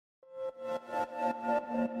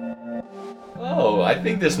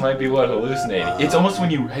think this might be what hallucinating. It's almost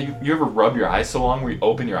when you ever rub your eyes so long where you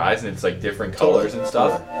open your eyes and it's like different colors and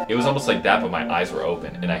stuff. It was almost like that, but my eyes were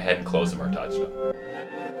open and I hadn't closed them or touched them.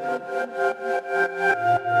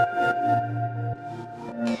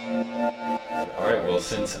 All right, well,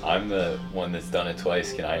 since I'm the one that's done it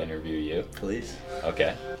twice, can I interview you? Please.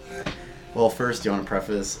 Okay. Well, first, do you want to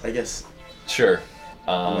preface, I guess? Sure.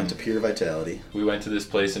 I went to Pure Vitality. We went to this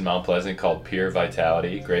place in Mount Pleasant called Pure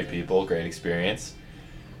Vitality. Great people, great experience.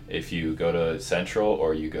 If you go to Central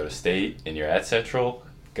or you go to State and you're at Central,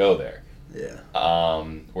 go there. Yeah.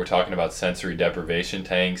 We're talking about sensory deprivation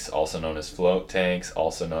tanks, also known as float tanks,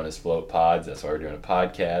 also known as float pods. That's why we're doing a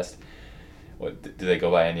podcast. What do they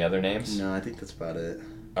go by any other names? No, I think that's about it.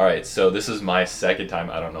 All right, so this is my second time.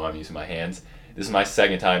 I don't know, I'm using my hands. This is my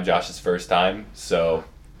second time, Josh's first time. So,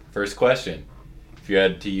 first question. If you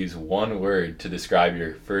had to use one word to describe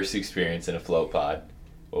your first experience in a float pod,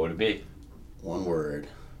 what would it be? One word.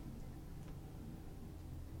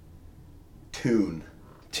 Tune.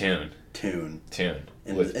 Tune. Tune. Tune.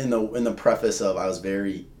 In the preface of I was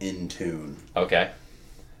very in tune. Okay.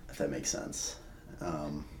 If that makes sense.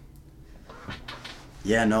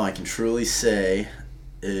 Yeah, no, I can truly say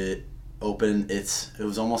it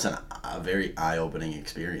was almost a very eye-opening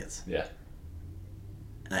experience. Yeah.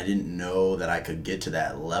 And I didn't know that I could get to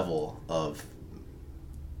that level of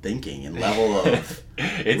thinking and level of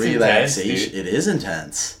it's relaxation. Intense, it is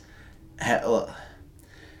intense.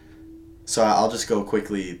 So I'll just go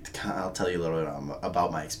quickly. I'll tell you a little bit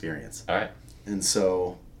about my experience. All right. And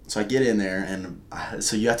so I get in there, and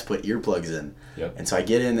so you have to put earplugs in. Yep. And so I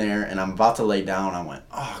get in there, and I'm about to lay down. I went,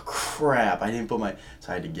 oh crap! I didn't put my.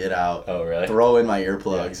 So I had to get out. Oh really? Throw in my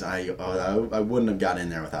earplugs. Yeah. I wouldn't have gotten in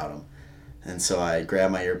there without them. And so I grab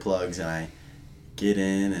my earplugs and I get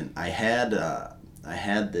in, and I had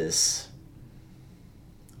this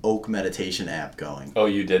Oak meditation app going. Oh,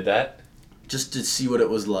 you did that? Just to see what it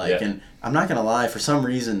was like. Yeah. And I'm not gonna lie, for some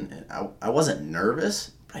reason I wasn't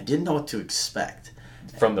nervous, but I didn't know what to expect.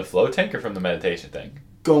 From the float tank or from the meditation thing?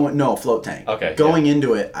 Float tank. Okay. Going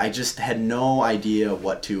into it, I just had no idea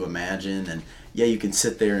what to imagine, and yeah, you can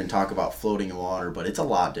sit there and talk about floating in water, but it's a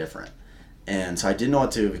lot different. And so I didn't know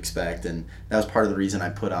what to expect, and that was part of the reason I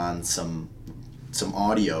put on some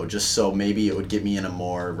audio, just so maybe it would get me in a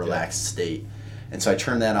more relaxed state. And so I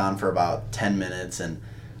turned that on for about 10 minutes, and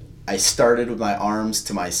I started with my arms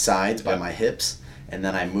to my sides by my hips, and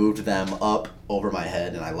then I moved them up over my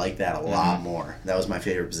head, and I liked that a lot more. That was my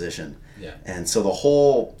favorite position. Yeah. And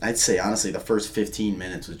so I'd say honestly, the first 15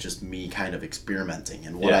 minutes was just me kind of experimenting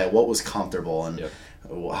and what was comfortable and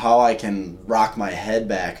how I can rock my head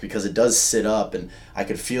back, because it does sit up, and I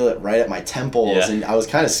could feel it right at my temples, and I was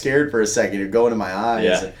kind of scared for a second. It'd go into my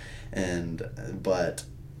eyes, but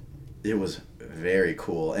it was very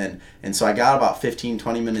cool. And so I got about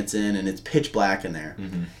 15-20 minutes in, and it's pitch black in there,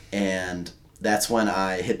 and that's when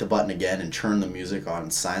I hit the button again and turned the music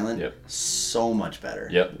on silent. Yep. So much better.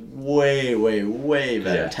 Yep. Way, way, way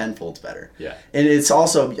better. Yeah. Tenfold better. Yeah. And it's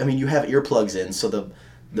also, I mean, you have earplugs in, so the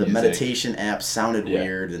music. meditation app sounded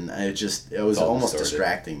weird, and it was almost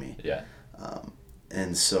distracting me. Yeah.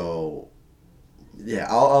 And so, yeah,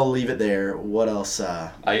 I'll leave it there. What else?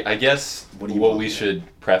 I guess what we should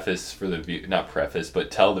preface for the not preface,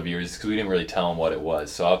 but tell the viewers, because we didn't really tell them what it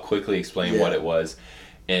was. So I'll quickly explain what it was.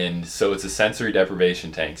 And so it's a sensory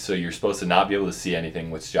deprivation tank. So you're supposed to not be able to see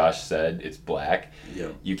anything, which Josh said. It's black.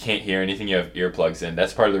 Yep. You can't hear anything. You have earplugs in.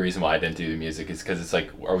 That's part of the reason why I didn't do the music. Is because it's like,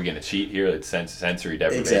 are we going to cheat here? It's sensory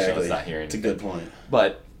deprivation. Exactly. Let's not hear anything. It's a good point.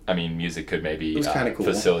 But, I mean, music could maybe cool.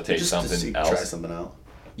 facilitate just something to else. Try something out.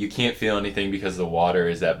 You can't feel anything because the water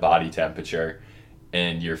is at body temperature,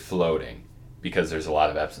 and you're floating because there's a lot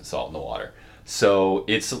of Epsom salt in the water. So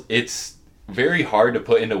it's very hard to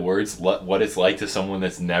put into words what it's like to someone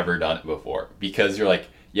that's never done it before, because you're like,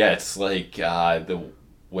 it's like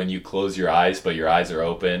when you close your eyes but your eyes are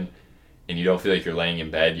open and you don't feel like you're laying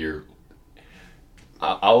in bed.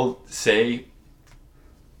 I'll say,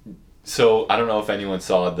 so I don't know if anyone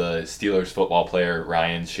saw the Steelers football player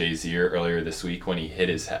Ryan Shazier earlier this week when he hit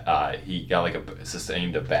he got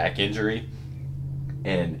sustained a back injury,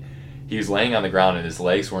 and he was laying on the ground and his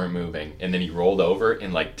legs weren't moving, and then he rolled over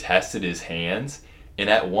and tested his hands, and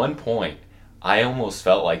at one point I almost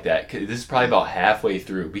felt like that. This is probably about halfway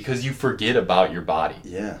through, because you forget about your body.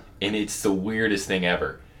 Yeah. And it's the weirdest thing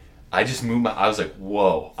ever. I just moved I was like,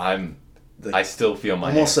 whoa, I still feel my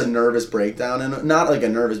almost hands. A nervous breakdown, and not like a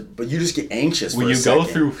nervous, but you just get anxious. Well, you go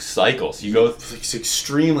through cycles. It's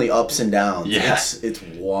extremely ups and downs. Yeah. It's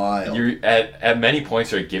wild. You're at many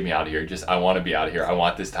points you're like, get me out of here. I want to be out of here. I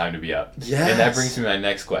want this time to be up. Yes. And that brings me to my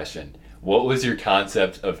next question. What was your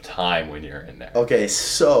concept of time when you're in there? Okay,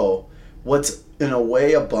 so what's in a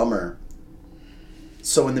way a bummer.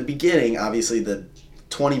 So in the beginning, obviously the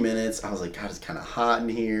 20 minutes, I was like, God, it's kind of hot in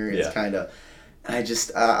here. It's kind of, and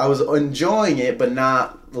I was enjoying it, but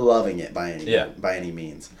not loving it by any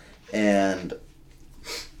means. And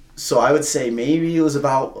so I would say maybe it was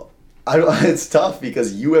about, it's tough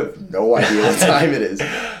because you have no idea what time it is.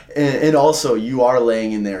 And also, you are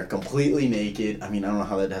laying in there completely naked. I mean, I don't know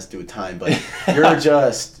how that has to do with time, but you're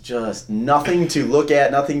just nothing to look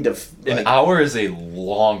at, nothing to... An hour is a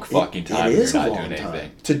long fucking time if you're not doing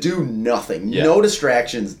anything. To do nothing. Yeah. No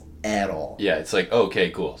distractions at all. Yeah, it's like, okay,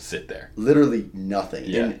 cool, sit there. Literally nothing.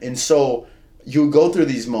 Yeah. And so you go through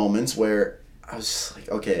these moments where I was just like,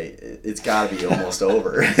 okay, it's got to be almost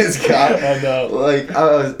over. It's got to... I know. Like,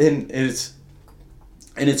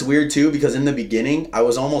 And it's weird too because in the beginning I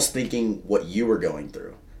was almost thinking what you were going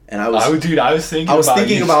through, and I was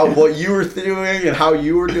thinking about what you were doing and how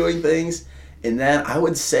you were doing things, and then I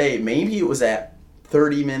would say maybe it was at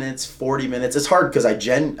 30 minutes, 40 minutes. It's hard because I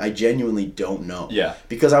genuinely don't know. Yeah.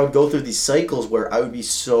 Because I would go through these cycles where I would be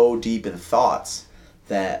so deep in thoughts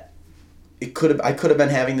that I could have been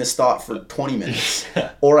having this thought for 20 minutes,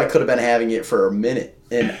 or I could have been having it for a minute,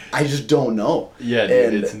 and I just don't know. Yeah,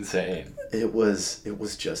 dude, it's insane. It was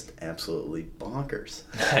just absolutely bonkers.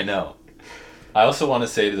 I know. I also want to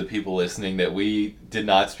say to the people listening that we did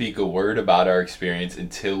not speak a word about our experience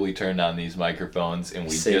until we turned on these microphones and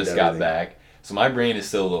we just got back. So my brain is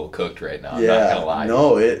still a little cooked right now. I'm not going to lie.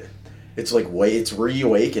 No, it's like it's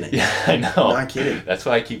reawakening. Yeah, I know. I'm not kidding. That's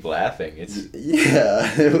why I keep laughing.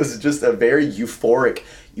 It was just a very euphoric.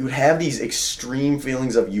 You would have these extreme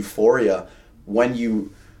feelings of euphoria when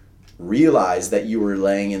you realize that you were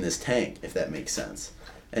laying in this tank, if that makes sense.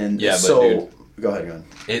 And yeah, so go ahead.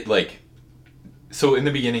 So in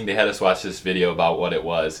the beginning they had us watch this video about what it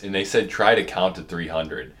was, and they said try to count to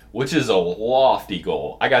 300, which is a lofty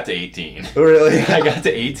goal. I got to 18. Really? I got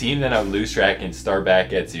to 18, then I would lose track and start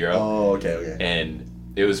back at 0. Oh, okay.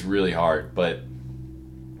 And it was really hard, but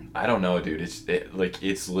I don't know, dude.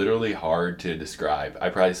 It's literally hard to describe. I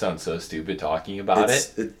probably sound so stupid talking about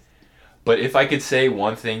it. But if I could say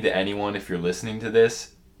one thing to anyone, if you're listening to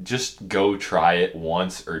this, just go try it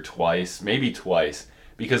once or twice, maybe twice.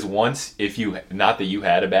 Because once, not that you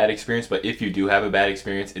had a bad experience, but if you do have a bad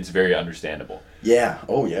experience, it's very understandable. Yeah.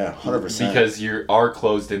 Oh, yeah. 100%. Because you are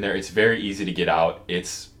closed in there. It's very easy to get out.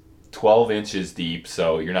 It's 12 inches deep,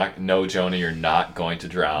 so you're not going to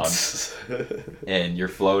drown. And you're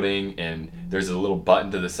floating, and there's a little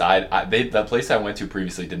button to the side. The place I went to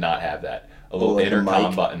previously did not have that. A little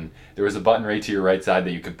intercom button. There was a button right to your right side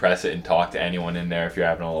that you could press it and talk to anyone in there if you're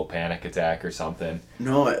having a little panic attack or something.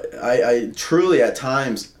 No, I truly at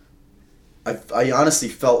times, I honestly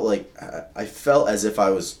felt like, I felt as if I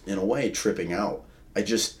was in a way tripping out. I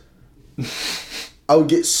would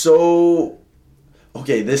get so,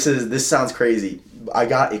 okay, this sounds crazy. I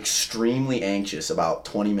got extremely anxious about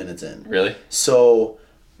 20 minutes in. Really? So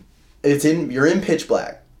you're in pitch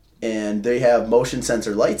black. And they have motion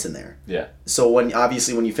sensor lights in there. Yeah. So when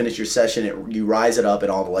you finish your session, you rise it up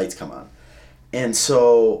and all the lights come on. And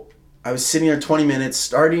so I was sitting there 20 minutes,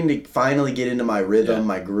 starting to finally get into my rhythm,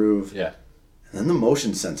 my groove. Yeah. And then the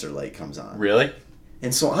motion sensor light comes on. Really?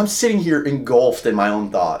 And so I'm sitting here engulfed in my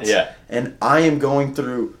own thoughts. Yeah. And I am going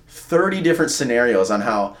through 30 different scenarios on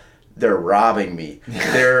how they're robbing me.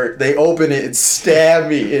 They open it and stab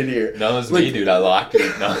me in here. No, it was me, dude. I locked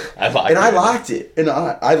it. I locked it. And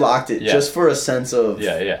I locked it just for a sense of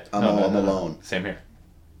I'm alone. Same here.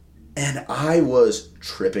 And I was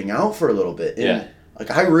tripping out for a little bit. And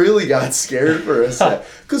I really got scared for a second.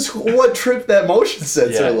 Because what tripped that motion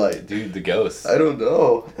sensor light? Dude, the ghost. I don't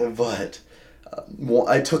know. But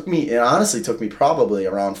it honestly took me probably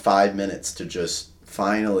around 5 minutes to just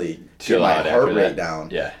finally get my heart rate down.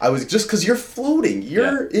 Yeah. I was just because you're floating.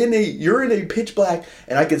 You're in a pitch black,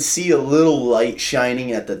 and I could see a little light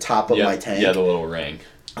shining at the top of my tank. Yeah, the little ring.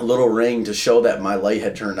 A little ring to show that my light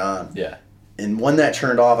had turned on. Yeah. And when that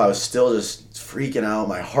turned off, I was still just freaking out.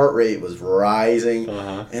 My heart rate was rising.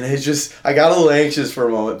 And I got a little anxious for a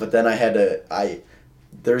moment, but then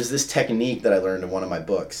there's this technique that I learned in one of my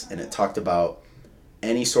books, and it talked about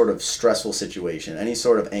any sort of stressful situation, any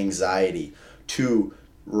sort of anxiety, to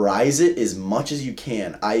rise it as much as you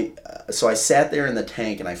can. So I sat there in the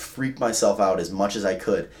tank and I freaked myself out as much as I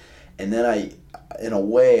could. And then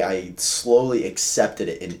I slowly accepted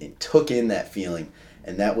it and took in that feeling.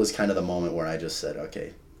 And that was kind of the moment where I just said,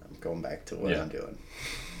 okay, I'm going back to what I'm doing.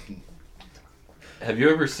 Have you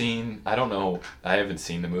ever seen, I don't know, I haven't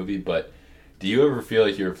seen the movie, but do you ever feel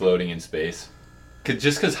like you're floating in space?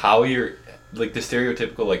 Just because how like the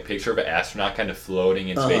stereotypical like picture of an astronaut kind of floating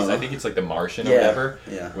in space. I think it's like The Martian or whatever.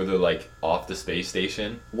 Yeah. Where they're like off the space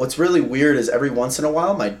station. What's really weird is every once in a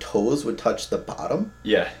while my toes would touch the bottom.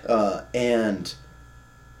 Yeah. And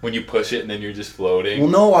when you push it and then you're just floating. Well,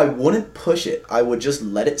 no, I wouldn't push it. I would just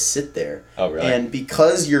let it sit there. Oh, really? And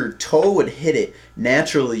because your toe would hit it,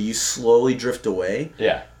 naturally you slowly drift away.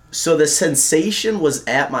 Yeah. So the sensation was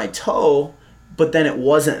at my toe, but then it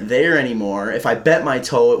wasn't there anymore. If I bent my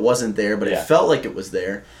toe, it wasn't there, but it felt like it was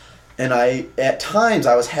there. And at times,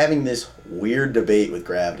 I was having this weird debate with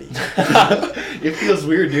gravity. It feels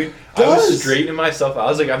weird, dude. I was straightening myself. I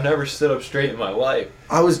was like, I've never stood up straight in my life.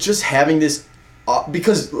 I was just having this,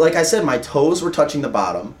 because like I said, my toes were touching the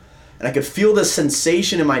bottom, and I could feel the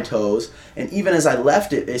sensation in my toes, and even as I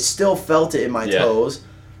left it, it still felt it in my toes.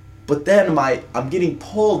 But then I'm getting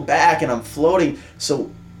pulled back and I'm floating, so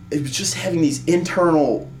it was just having these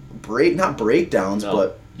internal not breakdowns,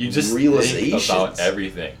 but you just realizations think about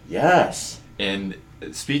everything. Yes. And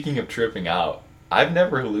speaking of tripping out, I've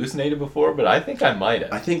never hallucinated before, but I think I might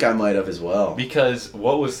have. I think I might have as well. Because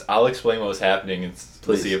I'll explain what was happening and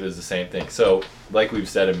we'll see if it's the same thing. So, like we've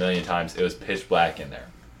said a million times, it was pitch black in there.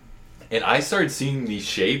 And I started seeing these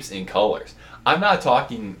shapes and colors. I'm not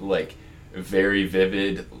talking like very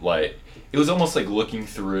vivid, like it was almost like looking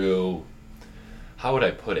through, how would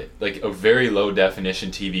I put it, like a very low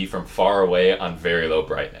definition TV from far away on very low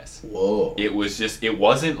brightness. Whoa. It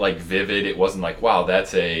wasn't like vivid. It wasn't like, wow,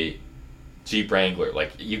 that's a Jeep Wrangler.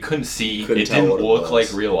 Like you couldn't see, it didn't look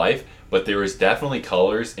like real life, but there was definitely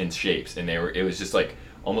colors and shapes, and it was just like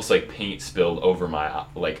almost like paint spilled over my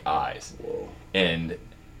like eyes. Whoa. And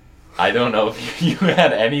I don't know if you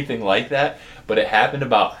had anything like that, but it happened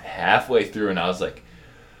about halfway through, and I was like,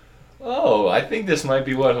 oh, I think this might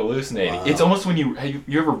be what hallucinating. Wow. It's almost when you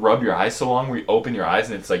ever rub your eyes so long where you open your eyes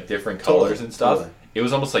and it's like different colors and stuff. Totally. It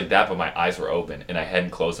was almost like that, but my eyes were open and I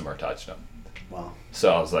hadn't closed them or touched them. Wow.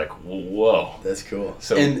 So I was like, whoa. That's cool.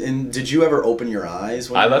 So, and did you ever open your eyes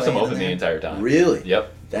when I left them open the entire time. Really?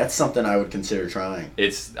 Yep. That's something I would consider trying.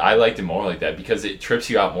 I liked it more like that because it trips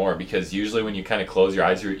you out more, because usually when you kind of close your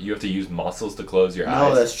eyes, you have to use muscles to close your eyes.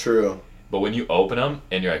 No, that's true. But when you open them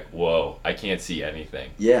and you're like, whoa, I can't see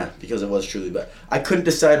anything. Yeah, because it was truly bad. I couldn't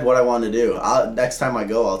decide what I wanted to do. Next time I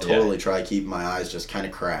go, I'll totally try keeping my eyes just kind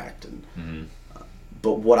of cracked. And,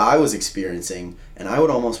 but what I was experiencing, and I would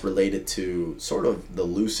almost relate it to sort of the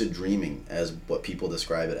lucid dreaming as what people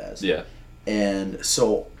describe it as. Yeah. And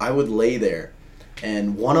so I would lay there,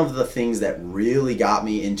 and one of the things that really got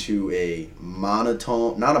me into a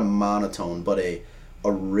monotone, not a monotone, but a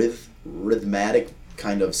rhythmatic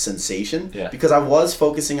kind of sensation, because I was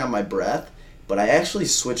focusing on my breath, but I actually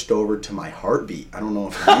switched over to my heartbeat. I don't know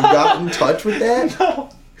if you got in touch with that. No.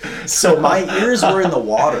 So my ears were in the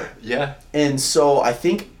water. Yeah. And so I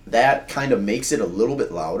think that kind of makes it a little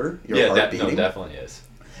bit louder, your heart beating. Yeah, definitely is.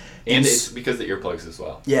 And it's because of the earplugs as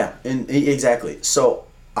well. Yeah, and exactly. So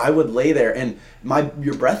I would lay there, and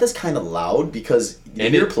your breath is kind of loud because the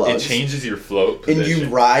earplugs. It changes your float position. And you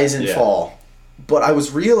rise and fall. But I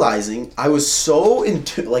was realizing I was so in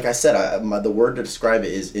tune. Like I said, the word to describe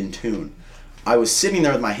it is in tune. I was sitting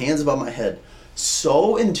there with my hands above my head,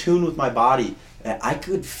 so in tune with my body that I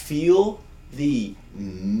could feel the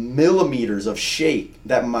millimeters of shake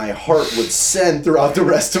that my heart would send throughout the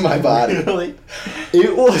rest of my body. Really?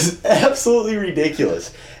 It was absolutely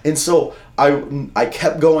ridiculous. And so I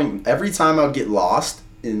kept going. Every time I would get lost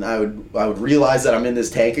and I would realize that I'm in this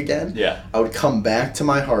tank again, I would come back to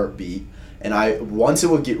my heartbeat. And once it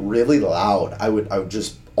would get really loud, I would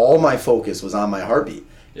just, all my focus was on my heartbeat.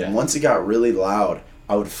 Yeah. And once it got really loud,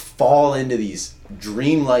 I would fall into these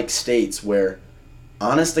dreamlike states where,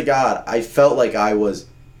 honest to God, I felt like I was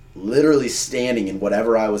literally standing in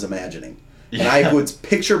whatever I was imagining. Yeah. And I was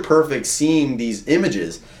picture perfect seeing these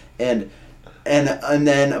images, and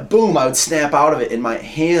then boom, I would snap out of it, and my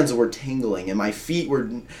hands were tingling, and my feet were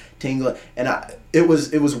tingling, and it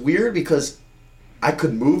was weird because I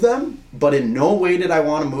could move them, but in no way did I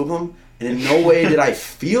want to move them, and in no way did I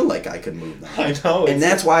feel like I could move them. I know. And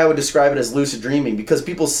that's why I would describe it as lucid dreaming, because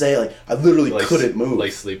people say, like, I literally couldn't move.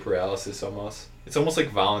 Like sleep paralysis almost. It's almost like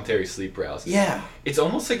voluntary sleep paralysis. Yeah. It's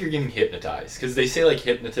almost like you're getting hypnotized, because they say, like,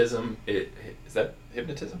 hypnotism, is that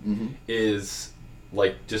hypnotism? Mm-hmm. Is,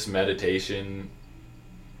 like, just meditation,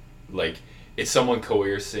 like, it's someone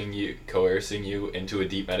coercing you into a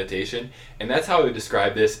deep meditation. And that's how I would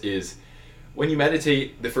describe this is, when you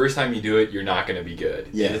meditate, the first time you do it, you're not going to be good.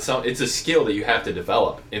 Yeah. And it's a skill that you have to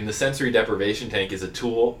develop. And the sensory deprivation tank is a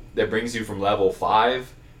tool that brings you from level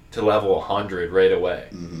 5 to level 100 right away.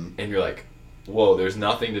 Mm-hmm. And you're like, whoa, there's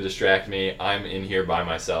nothing to distract me. I'm in here by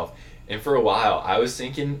myself. And for a while, I was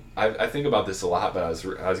thinking, I think about this a lot, but I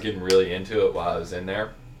was getting really into it while I was in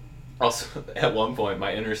there. Also, at one point,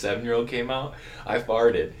 my inner 7-year-old came out. I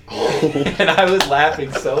farted. And I was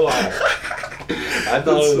laughing so hard. I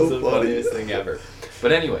thought it was the funniest thing ever.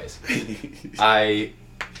 But anyways, I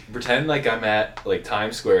pretend like I'm at like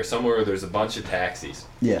Times Square, somewhere where there's a bunch of taxis.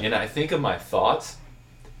 Yeah. And I think of my thoughts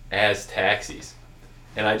as taxis.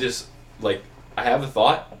 And I just, like, I have a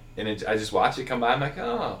thought, and I just watch it come by. I'm like,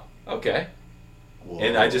 oh, okay. Whoa.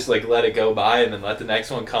 And I just, like, let it go by and then let the next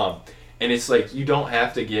one come. And it's like, you don't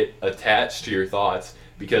have to get attached to your thoughts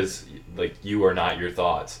because, like, you are not your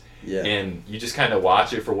thoughts. Yeah. And you just kind of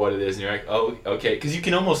watch it for what it is, and you're like, oh, okay. Because you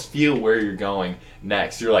can almost feel where you're going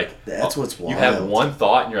next. You're like, that's what's wild. You have one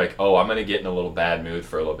thought, and you're like, oh, I'm going to get in a little bad mood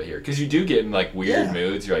for a little bit here. Because you do get in, like, weird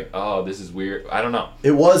moods. You're like, oh, this is weird. I don't know.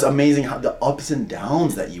 It was amazing how the ups and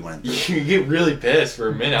downs that you went through. You get really pissed for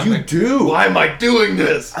a minute. You do. Why am I doing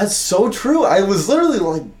this? That's so true. I was literally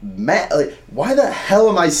like, mad. Like, why the hell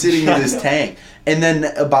am I sitting in this tank? And then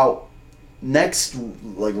about next,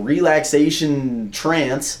 like, relaxation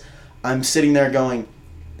trance, I'm sitting there going,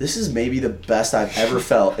 this is maybe the best I've ever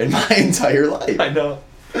felt in my entire life. I know.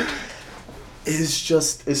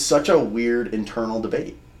 It's such a weird internal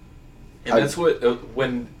debate. And that's what,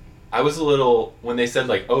 when I was when they said,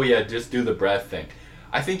 like, oh yeah, just do the breath thing.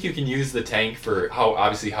 I think you can use the tank for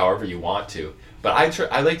however you want to. But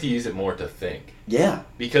I like to use it more to think. Yeah.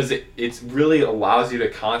 Because it really allows you to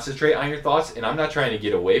concentrate on your thoughts, and I'm not trying to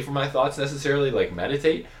get away from my thoughts necessarily, like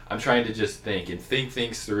meditate. I'm trying to just think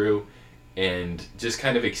things through and just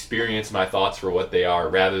kind of experience my thoughts for what they are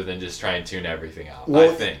rather than just try and tune everything out,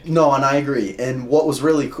 I think. No, and I agree. And what was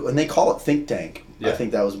really cool, and they call it Think Tank. Yeah. I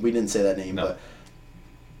think we didn't say that name, no. But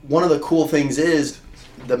one of the cool things is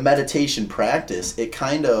the meditation practice, it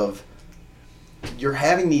kind of, you're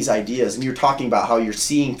having these ideas and you're talking about how you're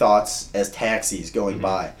seeing thoughts as taxis going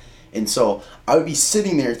by. And so I would be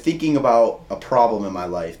sitting there thinking about a problem in my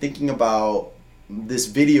life, thinking about this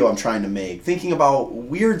video I'm trying to make, thinking about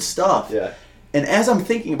weird stuff. Yeah. And as I'm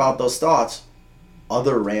thinking about those thoughts,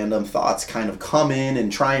 other random thoughts kind of come in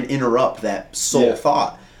and try and interrupt that sole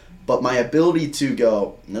thought. But my ability to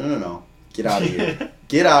go, no, get out of here.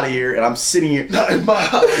 Get out of here. And I'm sitting here, not in my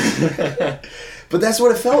house. But that's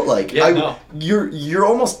what it felt like. Yeah, You're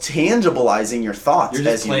almost tangibilizing your thoughts. You're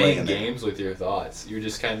just as you playing games with your thoughts. You're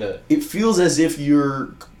just kind of... It feels as if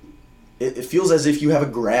It feels as if you have a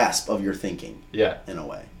grasp of your thinking. Yeah. In a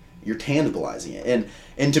way. You're tangibilizing it.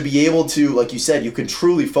 And to be able to, like you said, you can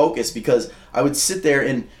truly focus, because I would sit there,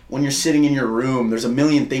 and when you're sitting in your room, there's a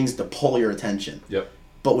million things to pull your attention. Yep.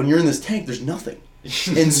 But when you're in this tank, there's nothing.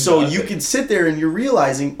 And so you can sit there and you're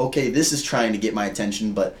realizing, okay, this is trying to get my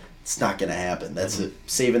attention, but it's not going to happen. That's it.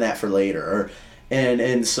 Saving that for later.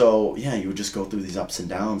 And so, yeah, you would just go through these ups and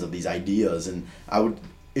downs of these ideas. And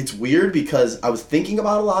it's weird because I was thinking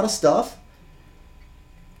about a lot of stuff,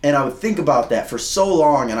 and I would think about that for so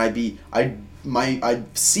long, and I'd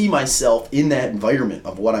see myself in that environment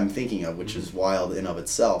of what I'm thinking of, which is wild in of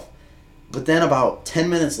itself. But then about 10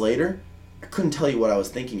 minutes later, I couldn't tell you what I was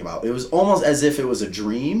thinking about. It was almost as if it was a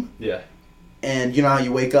dream. Yeah. And you know how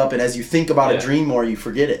you wake up, and as you think about a dream more, you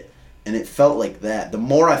forget it. And it felt like that. The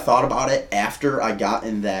more I thought about it after I got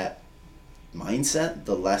in that mindset,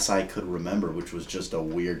 the less I could remember, which was just a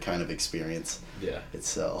weird kind of experience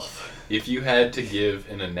itself. If you had to give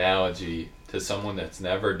an analogy to someone that's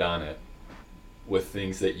never done it with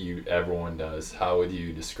things that everyone does, how would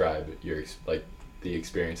you describe the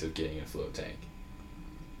experience of getting in a float tank?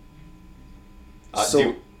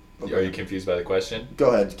 Are you confused by the question? Go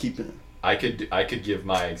ahead, keep it. I could give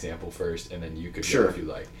my example first, and then you could go if you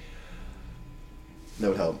like. That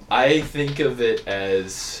would help. I think of it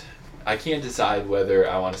as, I can't decide whether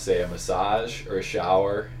I want to say a massage or a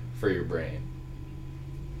shower for your brain.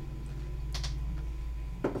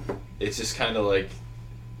 It's just kind of like,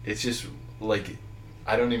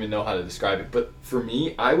 I don't even know how to describe it. But for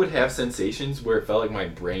me, I would have sensations where it felt like my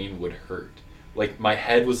brain would hurt. Like my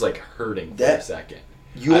head was like hurting for a second.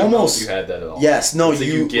 I don't know if you had that at all. Yes, no,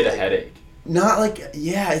 you get a headache. Not like,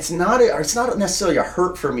 it's not necessarily a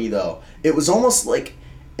hurt for me though. It was almost like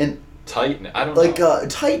tightness. I don't know. Like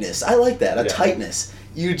tightness. I like that. Tightness.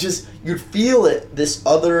 You'd feel it. This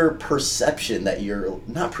other perception that you're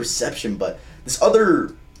not perception, but this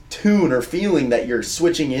other tune or feeling that you're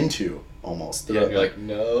switching into almost. Yeah, you're like,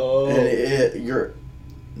 no. And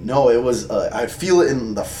it was. I feel it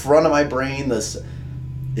in the front of my brain.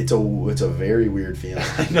 It's a very weird feeling.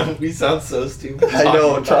 I know, we sound so stupid. I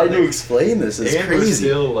know, I'm trying to explain this. It's crazy. We're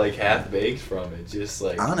still like half baked from it. Just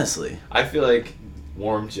like, honestly, I feel like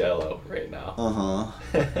warm Jello right now.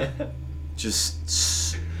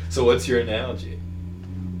 Just So what's your analogy?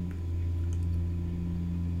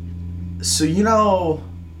 So do you know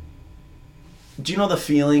the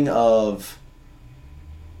feeling of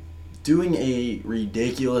doing a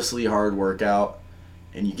ridiculously hard workout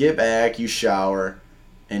and you get back, you shower,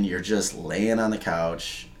 and you're just laying on the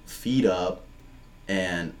couch, feet up,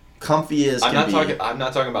 and comfy as can be. I'm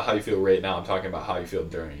not talking about how you feel right now. I'm talking about how you feel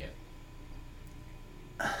during it.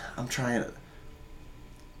 I'm trying to...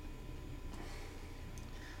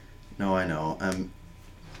 No, I know.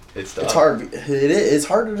 It's tough. It's hard. It's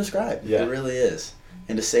hard to describe. Yeah. It really is.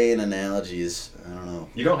 And to say an analogy is, I don't know.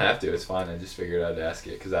 You don't have to. It's fine. I just figured I'd ask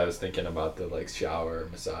it because I was thinking about the shower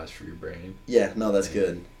massage for your brain. Yeah, no, that's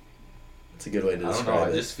good. That's a good way to describe it. I don't know.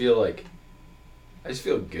 I just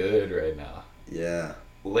feel good right now. Yeah.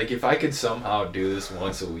 Like if I could somehow do this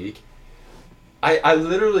once a week, I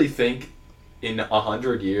literally think in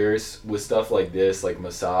 100 years with stuff like this, like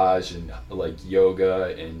massage and like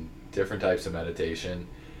yoga and different types of meditation,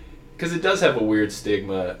 because it does have a weird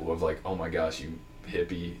stigma of like, oh my gosh, you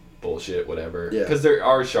hippie bullshit, whatever. Yeah. Because there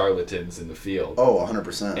are charlatans in the field. Oh,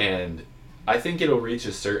 100%. And I think it'll reach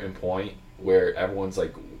a certain point where everyone's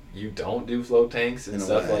like, you don't do float tanks and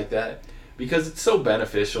stuff like that. Because it's so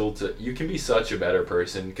beneficial you can be such a better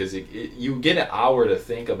person because you get an hour to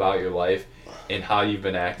think about your life and how you've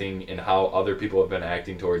been acting and how other people have been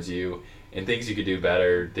acting towards you and things you could do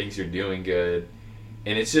better, things you're doing good.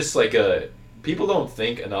 And it's just like people don't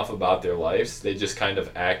think enough about their lives. They just kind of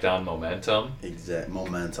act on momentum.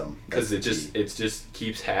 Momentum. Because it just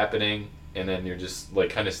keeps happening, and then you're just like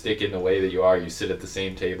kind of stick in the way that you are. You sit at the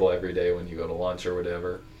same table every day when you go to lunch or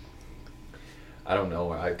whatever. I don't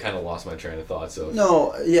know. I kind of lost my train of thought. So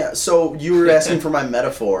no, yeah. So you were asking for my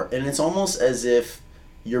metaphor, and it's almost as if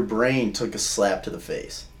your brain took a slap to the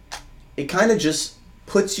face. It kind of just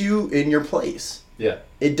puts you in your place. Yeah.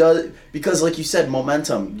 It does, because like you said,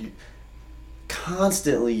 momentum.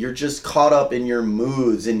 Constantly, you're just caught up in your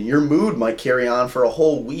moods, and your mood might carry on for a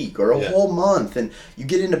whole week or a whole month, and you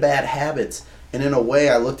get into bad habits. And in a way,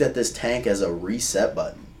 I looked at this tank as a reset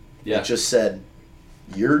button. Yeah. It just said,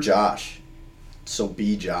 "You're Josh, so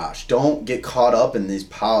be Josh. Don't get caught up in these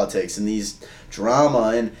politics and these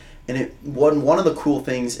drama." And one of the cool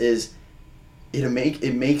things is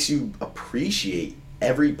it makes you appreciate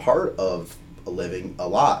every part of a living a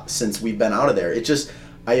lot since we've been out of there.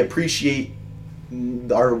 I appreciate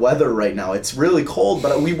our weather right now. It's really cold,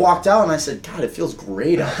 but we walked out and I said, God, it feels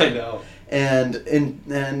great out there. I know.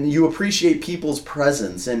 And you appreciate people's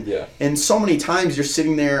presence. And so many times you're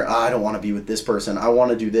sitting there, I don't want to be with this person. I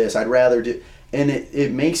want to do this. I'd rather do... And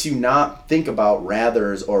it makes you not think about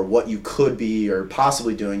rathers or what you could be or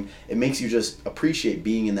possibly doing. It makes you just appreciate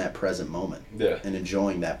being in that present moment. Yeah. And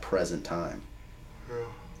enjoying that present time.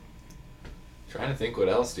 Trying to think what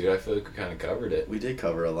else, dude. I feel like we kind of covered it. We did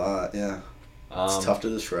cover a lot, yeah. It's tough to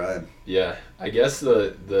describe. Yeah. I guess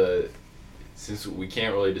since we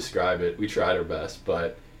can't really describe it, we tried our best,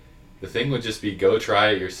 but the thing would just be go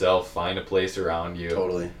try it yourself, find a place around you.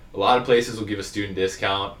 Totally. A lot of places will give a student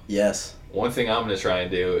discount. Yes. One thing I'm going to try and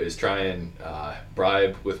do is try and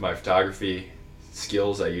bribe with my photography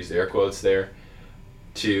skills, I used air quotes there,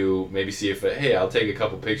 to maybe see if, hey, I'll take a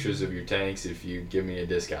couple pictures of your tanks if you give me a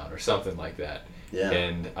discount or something like that. Yeah.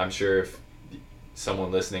 And I'm sure if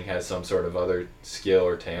someone listening has some sort of other skill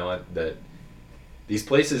or talent, that these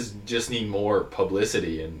places just need more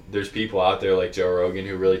publicity. And there's people out there like Joe Rogan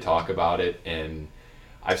who really talk about it, and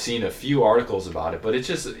I've seen a few articles about it, but it's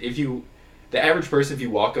just, the average person, if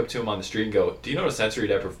you walk up to them on the street and go, do you know what a sensory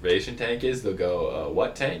deprivation tank is? They'll go,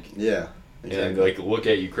 what tank? Yeah, exactly. And look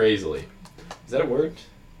at you crazily. Is that a word?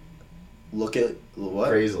 Look at what?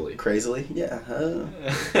 Crazily. Crazily? Yeah.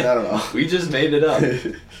 I don't know. We just made it up.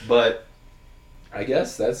 But I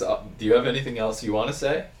guess that's... do you have anything else you want to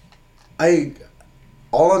say?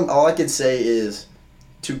 All I can say is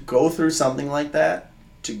to go through something like that,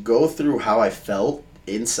 to go through how I felt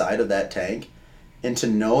inside of that tank, and to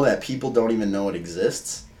know that people don't even know it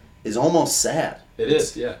exists is almost sad. It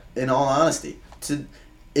is, yeah. In all honesty.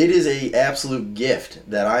 It is a absolute gift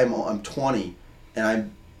that I'm 20 and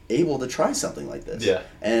I'm able to try something like this. Yeah.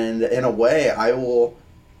 And in a way, I will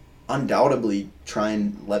undoubtedly try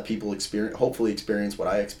and let people hopefully experience what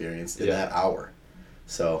I experienced in that hour.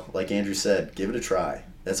 So, like Andrew said, give it a try.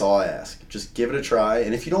 That's all I ask. Just give it a try.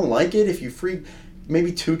 And if you don't like it, if you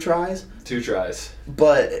maybe 2 tries. 2 tries.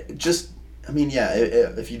 But just, I mean, yeah,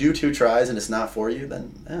 if you do 2 tries and it's not for you,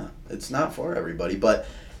 then yeah, it's not for everybody. But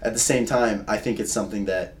at the same time, I think it's something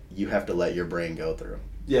that you have to let your brain go through.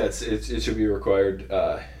 Yeah, it should be required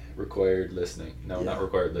listening. No, not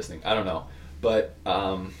required listening. I don't know. But,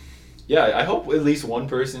 yeah, I hope at least one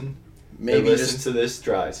person maybe listen to this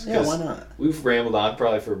drives. Yeah, why not? We've rambled on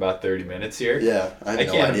probably for about 30 minutes here. Yeah, I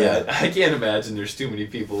can't imagine there's too many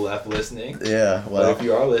people left listening. Yeah, well. But if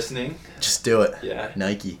you are listening, just do it. Yeah.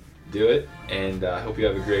 Nike. Do it, and I hope you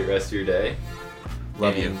have a great rest of your day.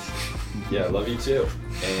 Love you. Yeah, love you too.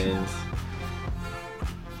 And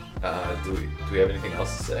do we have anything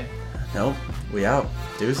else to say? No, we out.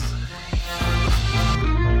 Deuce.